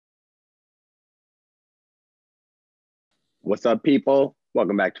What's up, people?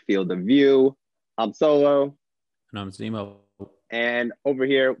 Welcome back to Field of View. I'm Solo, And I'm Zemo. and over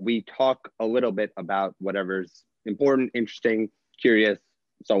here we talk a little bit about whatever's important, interesting, curious,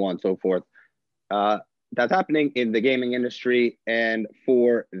 so on and so forth. Uh, that's happening in the gaming industry. And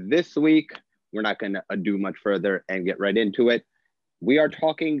for this week, we're not going to do much further and get right into it. We are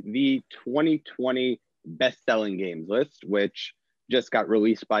talking the 2020 best-selling games list, which just got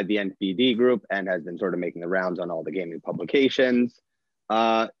released by the NPD group and has been sort of making the rounds on all the gaming publications.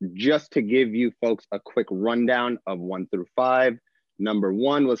 Just to give you folks a quick rundown of 1 through 5. Number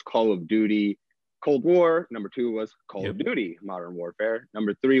 1 was Call of Duty Cold War. Number 2 was Call of Duty Modern Warfare.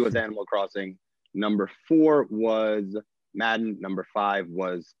 Number 3 was Animal Crossing. Number 4 was Madden. Number 5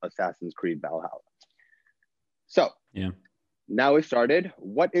 was Assassin's Creed Valhalla. So, now we started.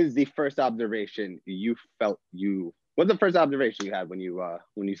 What is the first observation you felt you? What's the first observation you had when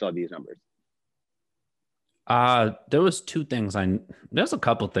you saw these numbers? There's a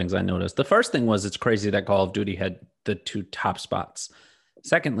couple things I noticed. The first thing was it's crazy that Call of Duty had the 2 top spots.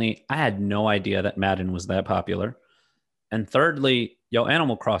 Secondly, I had no idea that Madden was that popular. And thirdly,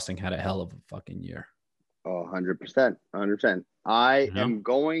 Animal Crossing had a hell of a fucking year. Oh, 100%. 100%. I am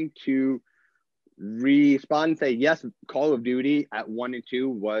going to respond and say, yes, Call of Duty at 1 and 2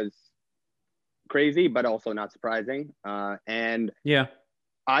 was crazy, but also not surprising. And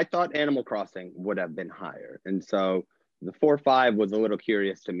I thought Animal Crossing would have been higher. And so the 4-5 was a little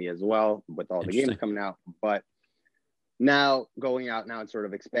curious to me as well with all the games coming out. But now going out now and sort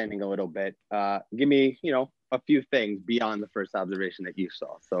of expanding a little bit, give me, a few things beyond the first observation that you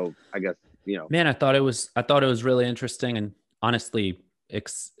saw. So I guess, Man, I thought it was really interesting and honestly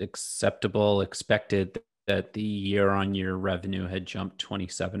acceptable, expected that the year-on-year revenue had jumped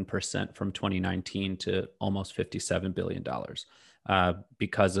 27% from 2019 to almost $57 billion.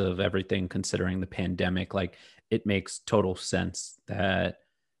 Because of everything, considering the pandemic, like it makes total sense that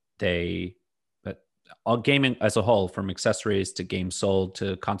all gaming as a whole, from accessories to games sold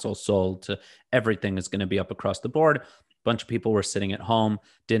to consoles sold to everything, is going to be up across the board. A bunch of people were sitting at home,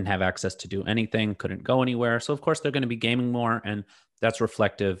 didn't have access to do anything, couldn't go anywhere. So of course they're going to be gaming more. And that's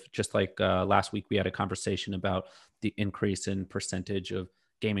reflective. Just like last week, we had a conversation about the increase in percentage of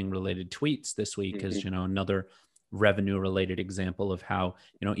gaming related tweets this week is, another revenue related example of how,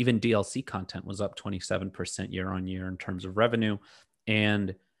 even DLC content was up 27% year on year in terms of revenue.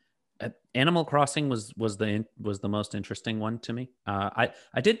 And Animal Crossing was the most interesting one to me. I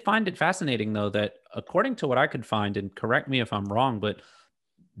did find it fascinating though, that according to what I could find, and correct me if I'm wrong, but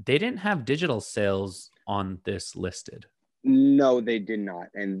they didn't have digital sales on this listed. No, they did not.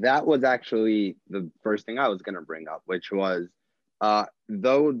 And that was actually the first thing I was going to bring up, which was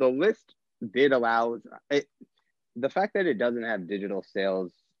though the list did allow it, the fact that it doesn't have digital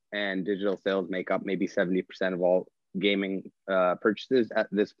sales, and digital sales make up maybe 70% of all gaming purchases at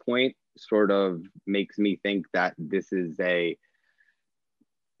this point, sort of makes me think that this is a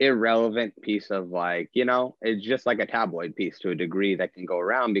irrelevant piece of, like, it's just like a tabloid piece to a degree that can go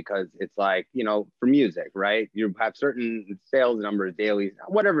around, because it's like, for music, right? You have certain sales numbers, daily,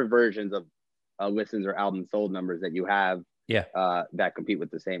 whatever versions of listens or album sold numbers that you have that compete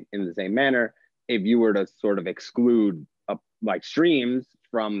with in the same manner. If you were to sort of exclude like streams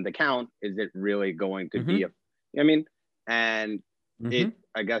from the count, is it really going to be and it,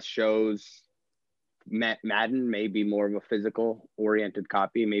 I guess, shows Madden may be more of a physical oriented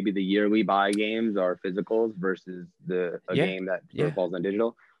copy. Maybe the yearly buy games are physicals versus a game that sort of falls on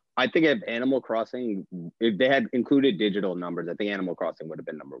digital. I think if Animal Crossing, if they had included digital numbers, I think Animal Crossing would have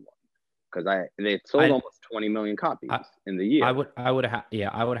been number 1, because they sold almost 20 million copies in the year. I would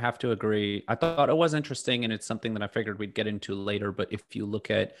have to agree. I thought it was interesting, and it's something that I figured we'd get into later. But if you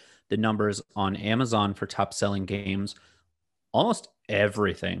look at the numbers on Amazon for top selling games, almost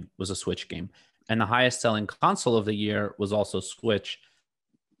everything was a Switch game. And the highest selling console of the year was also Switch.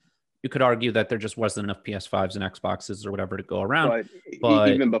 You could argue that there just wasn't enough PS5s and Xboxes or whatever to go around. But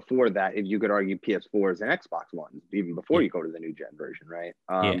even before that, if you could argue PS4s and Xbox Ones, even before you go to the new gen version, right?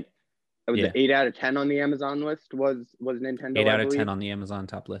 It was the 8 out of 10 on the Amazon list was Nintendo. 8 out of 10 on the Amazon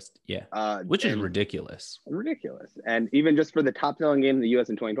top list. Which is ridiculous. Ridiculous. And even just for the top selling game in the US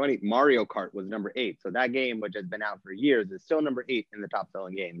in 2020, Mario Kart was number 8. So that game, which has been out for years, is still number 8 in the top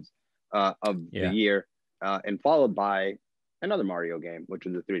selling games of the year, and followed by another Mario game, which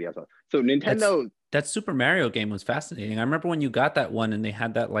was the 3DS. So Nintendo... That Super Mario game was fascinating. I remember when you got that one and they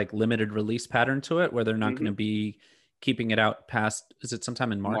had that like limited release pattern to it, where they're not going to be keeping it out past, is it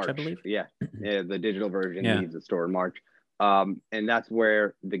sometime in March, I believe? Yeah, the digital version needs a store in March. And that's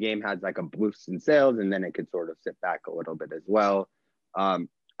where the game has like a boost in sales, and then it could sort of sit back a little bit as well.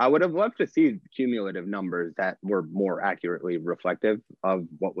 I would have loved to see cumulative numbers that were more accurately reflective of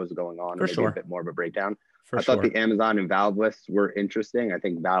what was going on, For and maybe a sure. bit more of a breakdown. For I thought sure. the Amazon and Valve lists were interesting. I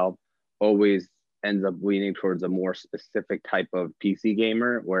think Valve always ends up leaning towards a more specific type of PC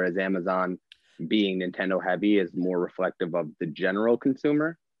gamer, whereas Amazon, being Nintendo heavy, is more reflective of the general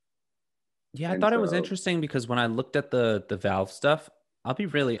consumer. Yeah, I And thought it was so, interesting because when I looked at the Valve stuff, I'll be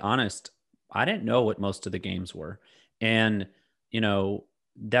really honest, I didn't know what most of the games were. And, you know,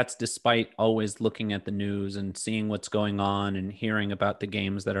 that's despite always looking at the news and seeing what's going on and hearing about the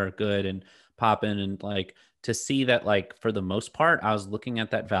games that are good and popping, and like to see that, like, for the most part, I was looking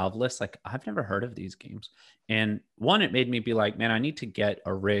at that Valve list, like I've never heard of these games. And one, it made me be like, man, I need to get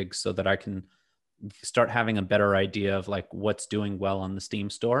a rig so that I can start having a better idea of like what's doing well on the Steam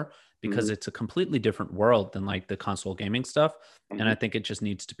store, because mhm, it's a completely different world than like the console gaming stuff. And mhm. I think it just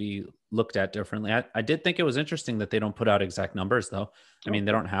needs to be looked at differently. I did think it was interesting that they don't put out exact numbers though. I mean,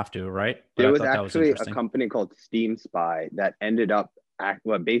 they Okay. don't have to, right? But There I was thought that was actually a interesting. company called Steam Spy that ended up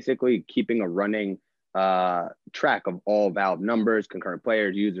basically keeping a running track of all Valve numbers, concurrent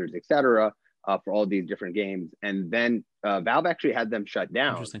players, users, etc., for all these different games. And then Valve actually had them shut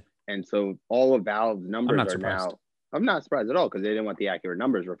down. Interesting. And so all of Valve's I'm numbers not are surprised. now, I'm not surprised at all because they didn't want the accurate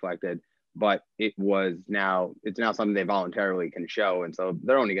numbers reflected, but it's now something they voluntarily can show. And so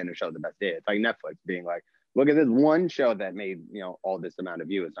they're only going to show the best data. It's like Netflix being like, look at this one show that made, all this amount of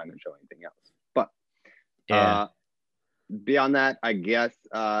views. It's not going to show anything else. But Yeah. uh, beyond that, I guess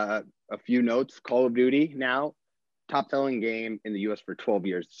a few notes. Call of Duty now, top selling game in the US for 12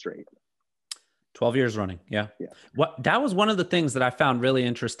 years straight. 12 years running. Yeah. Yeah. What that was one of the things that I found really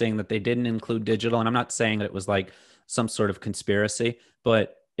interesting, that they didn't include digital. And I'm not saying that it was like some sort of conspiracy,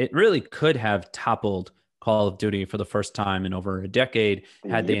 but it really could have toppled Call of Duty for the first time in over a decade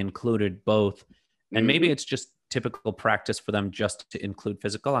had they Yep. included both. And maybe Mm-hmm. it's just typical practice for them just to include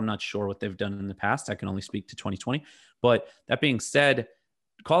physical. I'm not sure what they've done in the past. I can only speak to 2020. But that being said,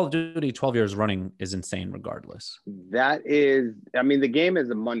 Call of Duty 12 years running is insane regardless. That is, I mean, the game is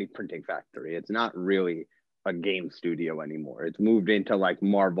a money printing factory. It's not really a game studio anymore. It's moved into like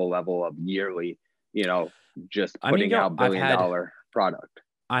Marvel level of yearly, you know, just I mean, putting yo, out billion-dollar product.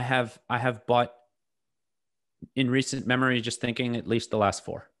 I have bought in recent memory, just thinking at least the last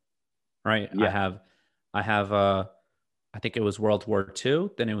four, right? Yeah. I have, I think it was World War II,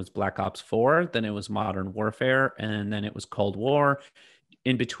 then it was Black Ops 4, then it was Modern Warfare, and then it was Cold War.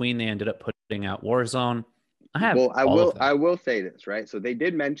 In between, they ended up putting out Warzone. I have Well, I all of will them. I will say this, right? So they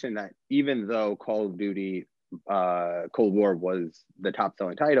did mention that even though Call of Duty Cold War was the top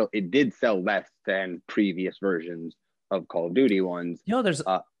selling title, it did sell less than previous versions of Call of Duty ones. You know,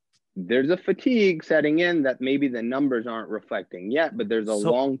 Uh, there's a fatigue setting in that maybe the numbers aren't reflecting yet, but there's a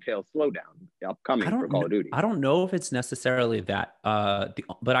so long tail slowdown upcoming for Call of Duty. I don't know if it's necessarily that.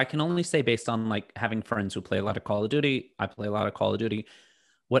 But I can only say based on like having friends who play a lot of Call of Duty. I play a lot of Call of Duty.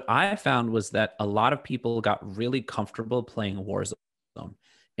 What I found was that a lot of people got really comfortable playing Warzone.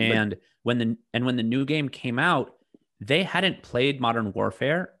 But When the new game came out, they hadn't played Modern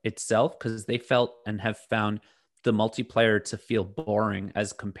Warfare itself because they felt and have found the multiplayer to feel boring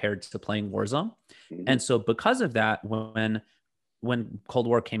as compared to playing Warzone. mhm, And so because of that, when Cold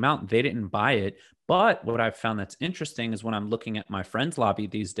War came out, they didn't buy it. But what I've found that's interesting is when I'm looking at my friends' lobby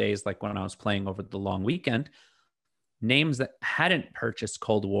these days, like when I was playing over the long weekend, names that hadn't purchased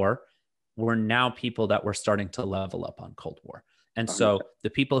Cold War were now people that were starting to level up on Cold War. And 100%. so the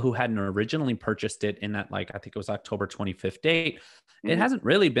people who hadn't originally purchased it in that, like, I think it was October 25th date, it Mhm. hasn't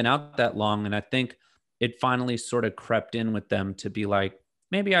really been out that long. And I think it finally sort of crept in with them to be like,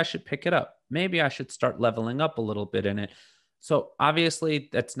 maybe I should pick it up. Maybe I should start leveling up a little bit in it. So obviously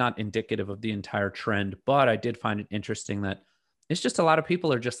that's not indicative of the entire trend, but I did find it interesting that it's just a lot of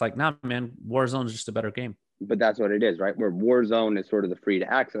people are just like, nah, man, Warzone is just a better game. But that's what it is, right? Where Warzone is sort of the free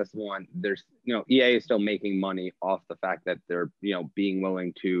to access one. There's, EA is still making money off the fact that they're, being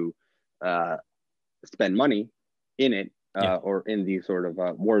willing to uh, spend money in it, Yeah. or in the sort of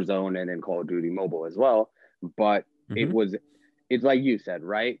Warzone and in Call of Duty Mobile as well. But it Mm-hmm. was, it's like you said,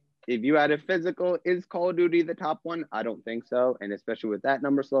 right? If you had a physical, is Call of Duty the top one? I don't think so. And especially with that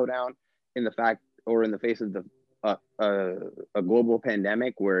number slowdown in the fact, or in the face of the a global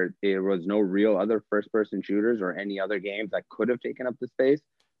pandemic where there was no real other first person shooters or any other games that could have taken up the space,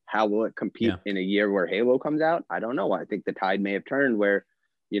 how will it compete Yeah. in a year where Halo comes out? I don't know. I think the tide may have turned where,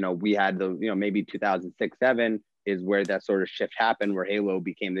 we had maybe 2006, 7 is where that sort of shift happened where Halo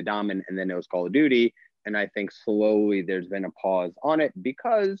became the dominant and then it was Call of Duty. And I think slowly there's been a pause on it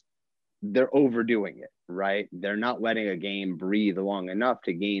because they're overdoing it, right? They're not letting a game breathe long enough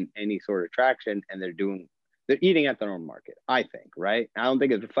to gain any sort of traction, and they're doing they're eating at their own market, I think, right? I don't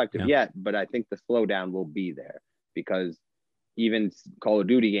think it's reflective Yeah. yet, but I think the slowdown will be there because even Call of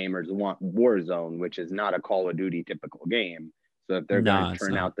Duty gamers want Warzone, which is not a Call of Duty typical game. So if they're going to it's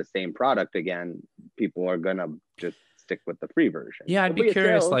turn not. out the same product again, people are going to just stick with the free version. Yeah, I'd It'll be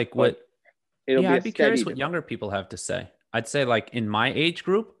curious, sales, like but it'll be a I'd be curious steady what demand. younger people have to say. I'd say, like, in my age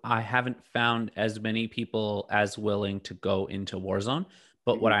group, I haven't found as many people as willing to go into Warzone.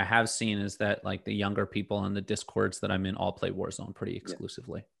 But what I have seen is that, like, the younger people in the Discords that I'm in all play Warzone pretty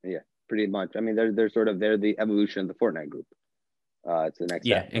exclusively. Yeah, pretty much. I mean, they're the evolution of the Fortnite group. It's the next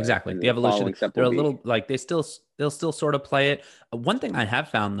step, right? Exactly. And The evolution. following step They're will a be, little like they'll still sort of play it. One thing I have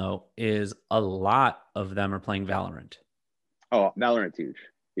found though is a lot of them are playing Valorant. oh, Valorant's huge.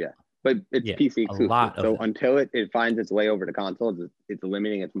 Yeah. But it's Yeah, PC a exclusive. lot of So them. until it finds its way over to consoles, it's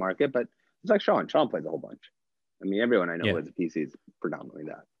limiting its market. But it's like Sean. Sean plays a whole bunch. I mean, everyone I know Yeah. plays the PCs, predominantly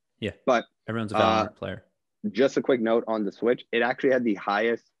that. Yeah. But Everyone's a Valorant player. just a quick note on the Switch. It actually had the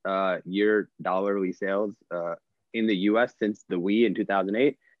highest year dollarly sales in the US since the Wii in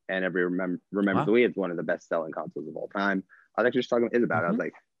 2008. And everyone remembers the Wii. It's one of the best selling consoles of all time. I was actually just talking with Isabel. I was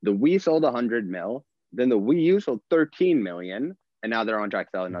like, the Wii sold 100 mil, then the Wii U sold 13 million, and now they're on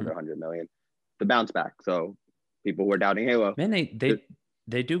track to sell another 100 million. The bounce back. So people who are doubting Halo. Man,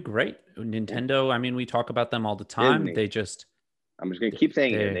 they do great. Nintendo, I mean, we talk about them all the time. Disney. They just I'm just going to keep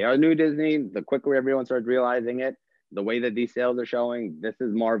saying it. They are new Disney. The quicker everyone starts realizing it, the way that these sales are showing, this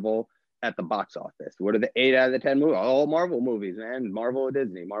is Marvel at the box office. What are the 8 out of the 10 movies? All Marvel movies, man. Marvel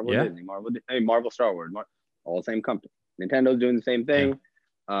Disney, Disney, Marvel Star Wars, all the same company. Nintendo's doing the same thing.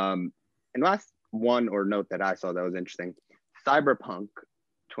 Yeah. And last one or note that I saw that was interesting, Cyberpunk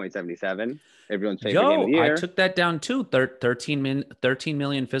 2077, everyone's favorite game of the year. I took that down too. 13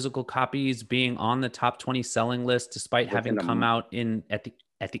 million physical copies being on the top 20 selling list, despite having come out at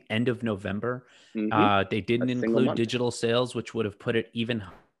the end of November. They didn't include digital sales, which would have put it even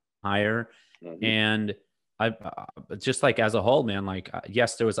higher. And I just, like, as a whole, man, like,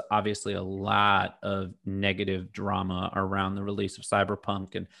 yes, there was obviously a lot of negative drama around the release of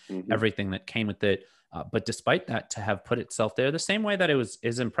Cyberpunk and everything that came with it. But despite that, to have put itself there the same way that it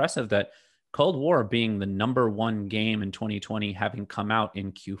is impressive that Cold War being the #1 game in 2020, having come out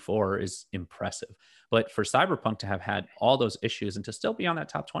in Q4, is impressive. But for Cyberpunk to have had all those issues and to still be on that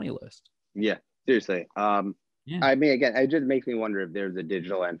top 20 list. Yeah, seriously. I mean, again, it just makes me wonder if there's a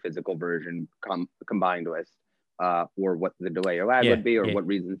digital and physical version combined list, or what the delay or lag would be, or what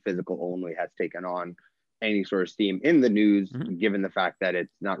reason physical only has taken on any sort of steam in the news, given the fact that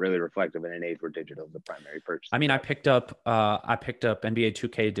it's not really reflective in an age where digital is the primary purchase. I mean, I picked up NBA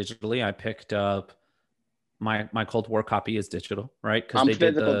 2K digitally. I picked up my Cold War copy is digital, right? Because I'm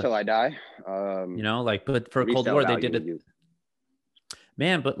physical till I die. But for Cold War, they did it.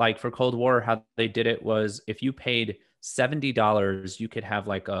 Man, but like for Cold War, how they did it was if you paid $70, you could have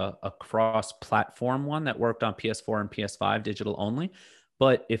like a cross-platform one that worked on PS4 and PS5 digital only.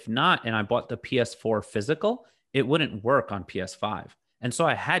 But if not, and I bought the PS4 physical, it wouldn't work on PS5. And so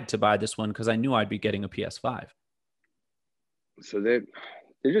I had to buy this one because I knew I'd be getting a PS5. So they're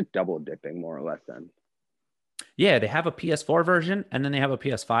just double dipping more or less then. Yeah, they have a PS4 version and then they have a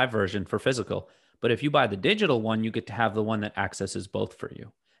PS5 version for physical. But if you buy the digital one, you get to have the one that accesses both for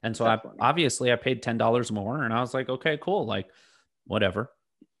you. And so I paid $10 more and I was like, okay, cool. Like, whatever.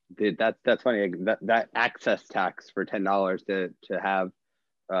 Dude, that's funny. That access tax for $10 to have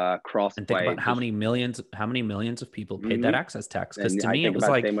cross and think about how many millions of people paid that access tax, because to me it was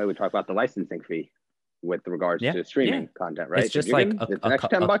like the same way we talk about the licensing fee with regards to streaming content, right? It's just like it's an extra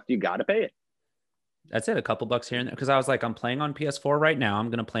 $10, you got to pay it. That's it, a couple bucks here and there, because I was like, I'm playing on PS4 right now, I'm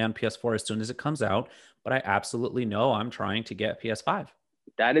going to play on PS4 as soon as it comes out, but I absolutely know I'm trying to get PS5.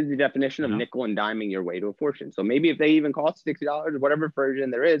 That is the definition of nickel and diming your way to a fortune. So maybe if they even cost $60, whatever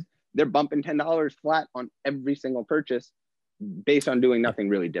version there is, they're bumping $10 flat on every single purchase based on doing nothing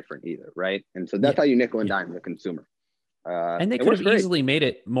really different either, right? And so that's how you nickel and dime the consumer. And they could have easily made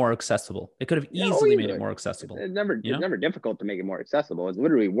it more accessible. It could have easily made it more accessible. It's never difficult to make it more accessible. It's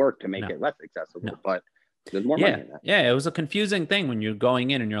literally work to make it less accessible, but there's more money in that. Yeah, it was a confusing thing when you're going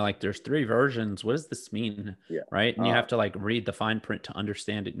in and you're like, there's 3 versions. What does this mean? Right? And you have to like read the fine print to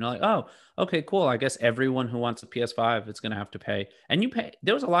understand it. And you're like, oh, okay, cool. I guess everyone who wants a PS5 is going to have to pay. And you pay.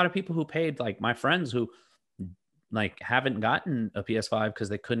 There was a lot of people who paid, like my friends who like haven't gotten a PS5 because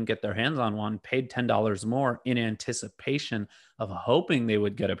they couldn't get their hands on one, paid $10 more in anticipation of hoping they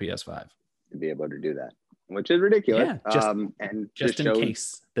would get a PS5. To be able to do that, which is ridiculous. Yeah, just in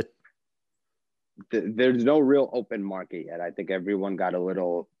case that there's no real open market yet. I think everyone got a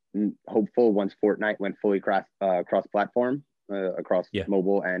little hopeful once Fortnite went fully cross-platform across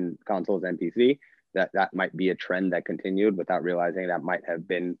mobile and consoles and PC. that might be a trend that continued without realizing that might have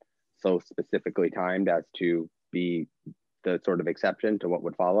been so specifically timed as to be the sort of exception to what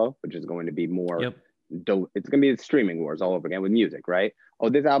would follow, which is going to be more. Yep. It's going to be the streaming wars all over again with music, right? Oh,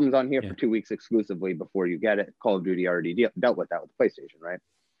 this album's on here Yeah. for 2 weeks exclusively before you get it. Call of Duty already dealt with that with PlayStation, right?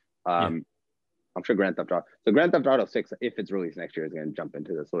 Yeah. I'm sure Grand Theft Auto. So Grand Theft Auto 6, if it's released next year, is going to jump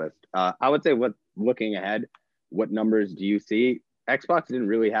into this list. I would say, looking ahead, what numbers do you see? Xbox didn't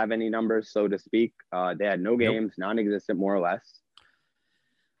really have any numbers, so to speak. They had no games, non-existent, more or less.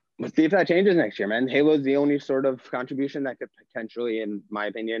 Let's see if that changes next year, man. Halo's the only sort of contribution that could potentially, in my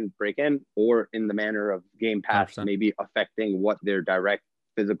opinion, break in, or in the manner of Game Pass, 100%. maybe affecting what their direct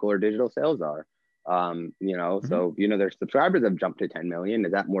physical or digital sales are. So, their subscribers have jumped to 10 million.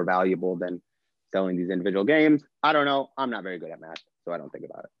 Is that more valuable than selling these individual games? I don't know. I'm not very good at math, so I don't think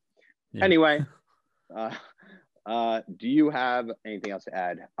about it. Yeah. Anyway, do you have anything else to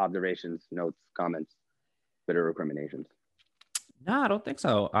add? Observations, notes, comments, bitter recriminations? No, I don't think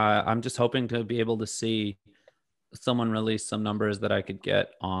so. I'm just hoping to be able to see someone release some numbers that I could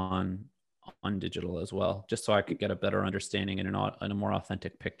get on digital as well, just so I could get a better understanding and a more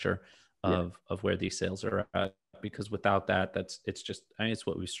authentic picture of where these sales are at. Because without that, it's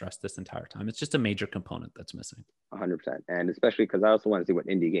what we stressed this entire time. It's just a major component that's missing. 100%. And especially because I also want to see what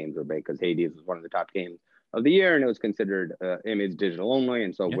indie games are big, because Hades was one of the top games of the year and it was considered image digital only.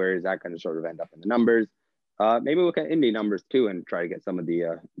 And so where is that going to sort of end up in the numbers? Maybe look at indie numbers too and try to get some of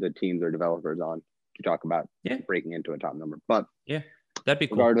the teams or developers on to talk about breaking into a top number. But yeah, that'd be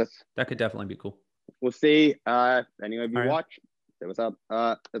cool. Regardless, that could definitely be cool. We'll see. If any of you watch, say what's up.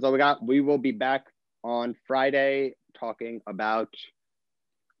 That's all we got. We will be back on Friday talking about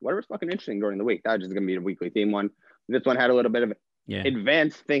whatever's fucking interesting during the week. That's just going to be a weekly theme one. This one had a little bit of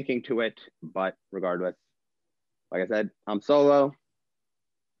advanced thinking to it, but regardless, like I said, I'm Solo.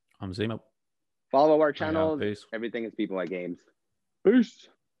 I'm Zemo. Follow our channel. Peace. Everything is People Like Games. Peace.